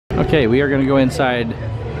Okay, we are going to go inside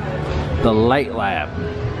the light lab.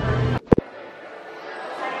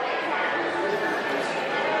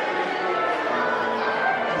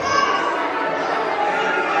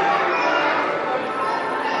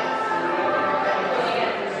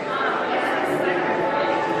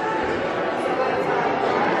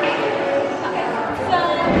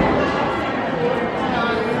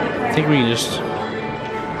 I think we can just...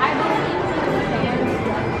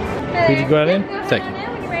 We just go out in? Thank you.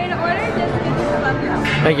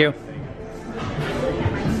 Thank you.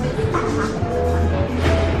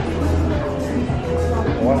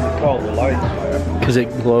 Why is it called the light lab? Because it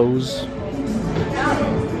glows.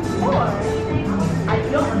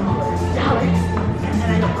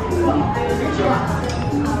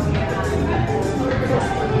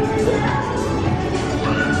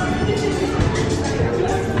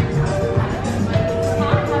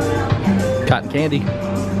 Cotton candy.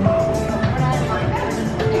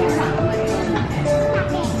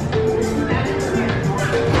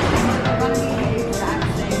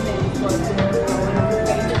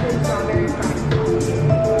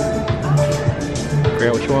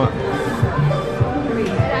 Figure out what you want.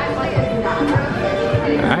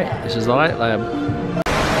 Alright, this is the light lab.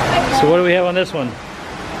 So what do we have on this one? We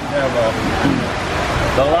have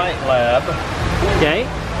the light lab. Okay.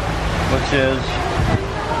 Which is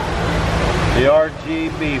the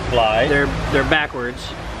RGB flight. They're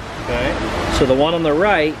backwards. Okay. So the one on the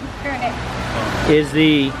right is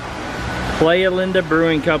the Playa Linda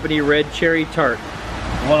Brewing Company Red Cherry Tart.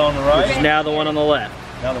 The one on the right? Which is now the one on the left.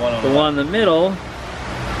 Now the one on the the one in the middle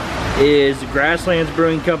is Grasslands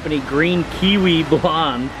Brewing Company Green Kiwi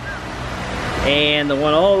Blonde. And the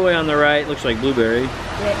one all the way on the right looks like blueberry.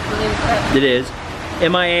 It is.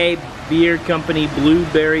 MIA Beer Company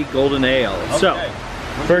Blueberry Golden Ale. Okay. So,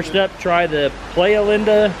 first up, try the Playa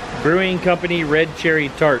Linda Brewing Company Red Cherry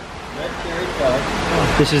Tart. Red Cherry Tart.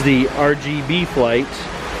 This is the RGB flight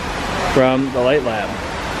from the Light Lab.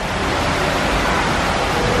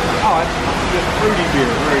 Oh, it's just fruity beer.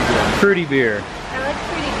 Very good. Fruity beer. I like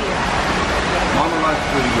fruity beer. Mama likes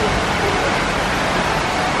fruity beer.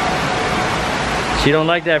 She don't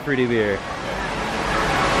like that fruity beer.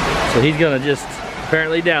 So he's gonna just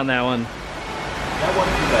apparently down that one. That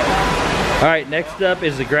wasn't too bad. Alright, next up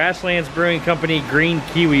is the Grasslands Brewing Company Green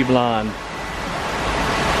Kiwi Blonde.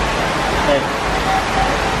 Okay.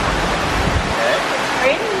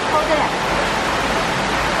 Ready? Hold it up.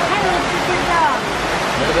 Kind of looks like your dog.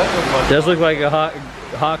 Does look like a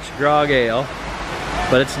Hawk's Grog Ale,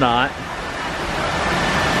 but it's not.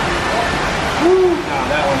 Woo! Now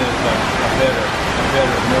that one is better,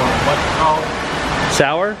 more, what's it called?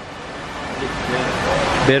 Sour?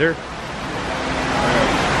 Bitter?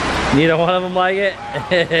 Neither one of them like it?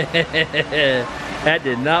 That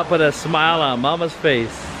did not put a smile on Mama's face.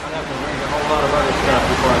 I'd have to drink a whole lot of other stuff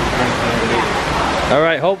before I drink anything.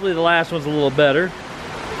 Alright, hopefully the last one's a little better.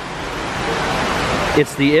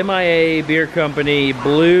 It's the MIA Beer Company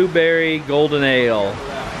Blueberry Golden Ale.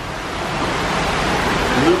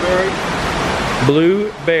 Blueberry?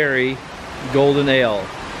 Blueberry Golden Ale.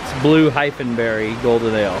 It's blue-berry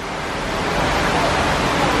Golden Ale. A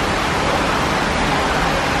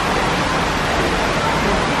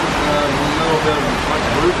little bit of like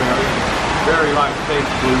blueberry. Very light taste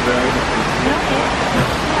blueberry.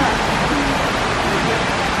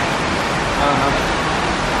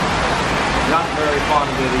 Not very fond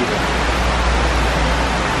of it either.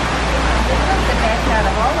 This one's the best out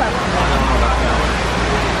of all of them. I don't know about that one.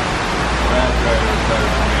 Raspberry is better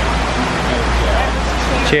for me.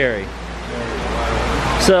 Cherry.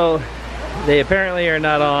 So, they apparently are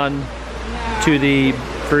not on to the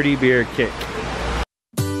fruity beer kick.